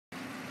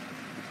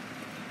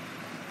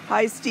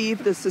Hi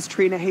Steve, this is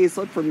Trina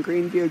Hazlett from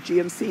Greenview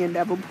GMC in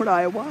Davenport,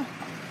 Iowa.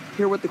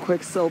 Here with the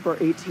Quicksilver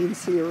 18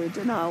 Sierra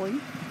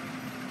Denali.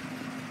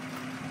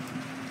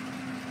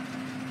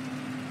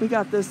 We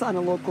got this on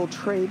a local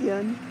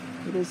trade-in.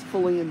 It is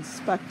fully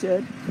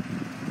inspected.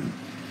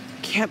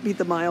 Can't beat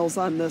the miles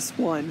on this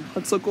one.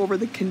 Let's look over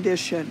the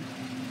condition.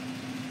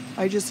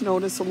 I just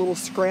noticed a little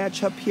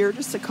scratch up here,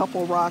 just a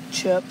couple rock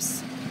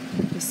chips.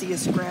 You see a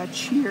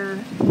scratch here,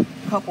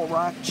 a couple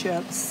rock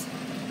chips.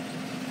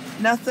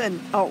 Nothing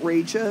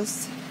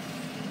outrageous.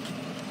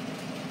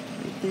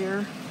 Right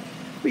there.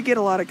 We get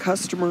a lot of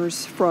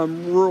customers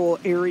from rural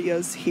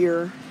areas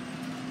here.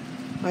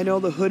 I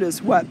know the hood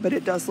is wet, but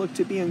it does look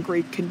to be in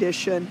great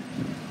condition.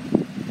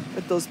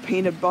 With those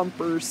painted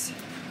bumpers,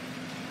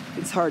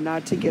 it's hard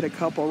not to get a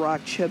couple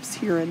rock chips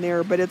here and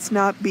there, but it's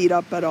not beat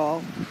up at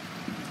all.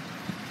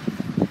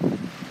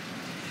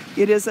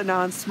 It is a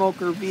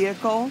non-smoker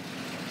vehicle.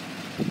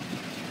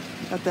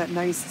 Got that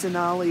nice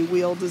Denali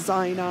wheel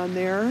design on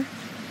there.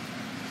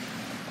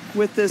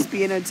 With this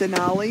being a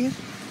Denali,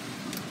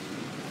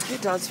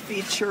 it does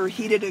feature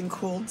heated and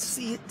cooled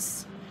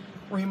seats,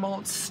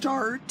 remote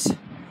start,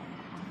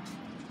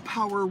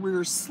 power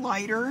rear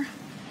slider,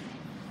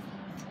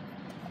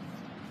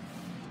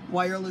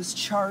 wireless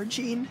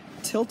charging,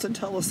 tilt and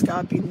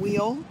telescoping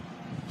wheel,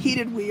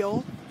 heated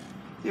wheel.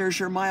 There's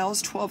your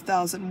miles,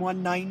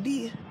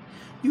 12,190.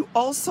 You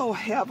also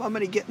have, I'm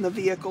going to get in the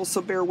vehicle, so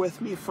bear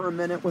with me for a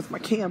minute with my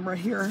camera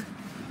here.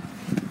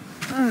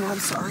 I'm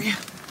sorry.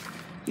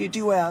 You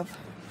do have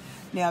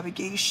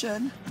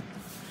navigation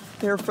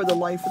there for the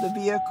life of the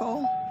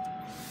vehicle.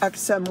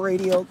 XM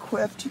radio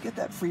equipped. You get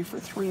that free for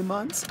 3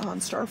 months.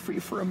 OnStar free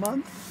for a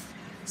month.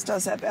 This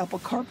does have Apple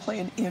CarPlay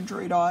and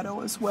Android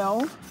Auto as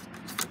well.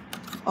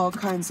 All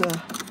kinds of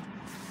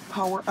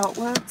power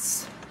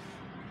outlets.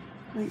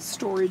 Nice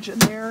storage in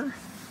there.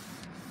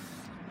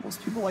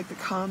 Most people like the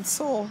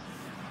console.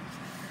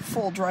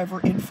 Full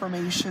driver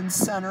information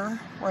center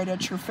right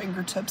at your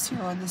fingertips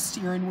here on the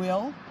steering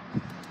wheel.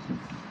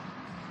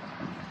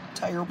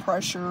 Tire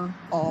pressure,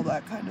 all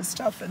that kind of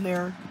stuff in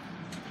there.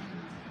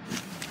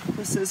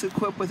 This is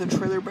equipped with a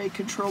trailer brake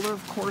controller.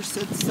 Of course,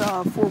 it's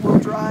four-wheel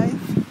drive.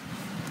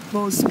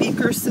 Bose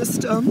speaker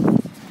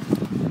system.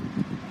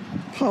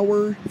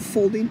 Power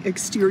folding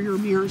exterior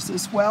mirrors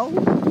as well.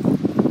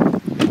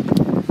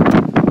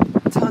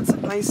 Tons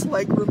of nice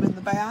legroom in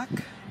the back.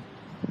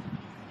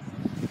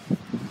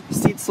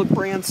 Seats look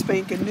brand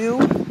spanking new.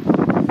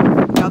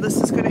 Now this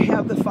is going to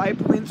have the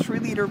 5.3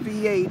 liter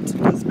V8.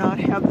 It does not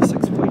have the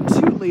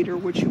 6.2 liter,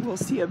 which you will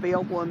see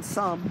available in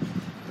some.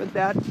 But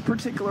that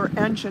particular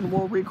engine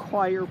will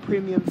require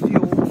premium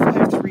fuel. The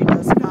 5.3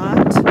 does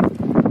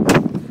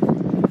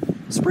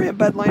not. Spray a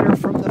bed liner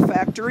from the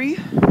factory.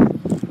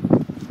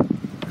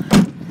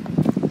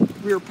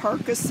 Rear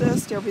park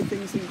assist.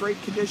 Everything's in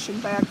great condition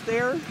back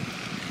there.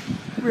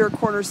 Rear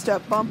corner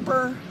step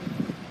bumper.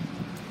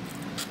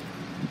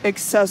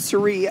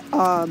 Accessory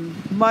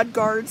mud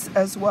guards,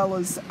 as well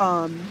as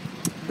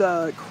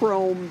the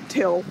chrome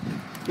tail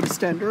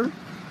extender.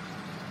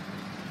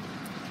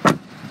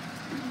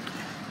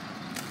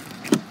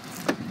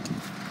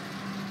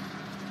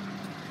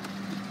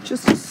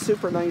 Just a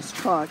super nice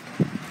truck.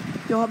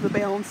 You'll have the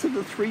balance of the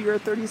 3-year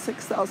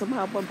 36,000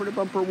 mile bumper to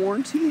bumper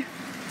warranty,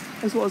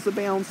 as well as the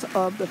balance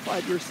of the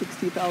 5-year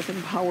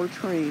 60,000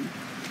 powertrain.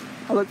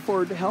 I look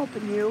forward to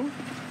helping you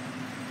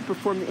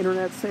perform the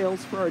internet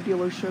sales for our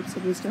dealerships.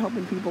 I'm used to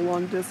helping people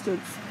long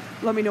distance.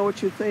 Let me know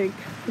what you think.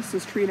 This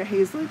is Trina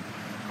Hazlett,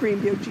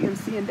 Greenview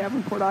GMC in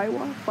Davenport,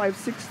 Iowa,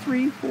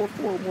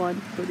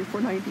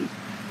 563-441-3490.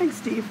 Thanks,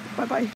 Steve. Bye-bye.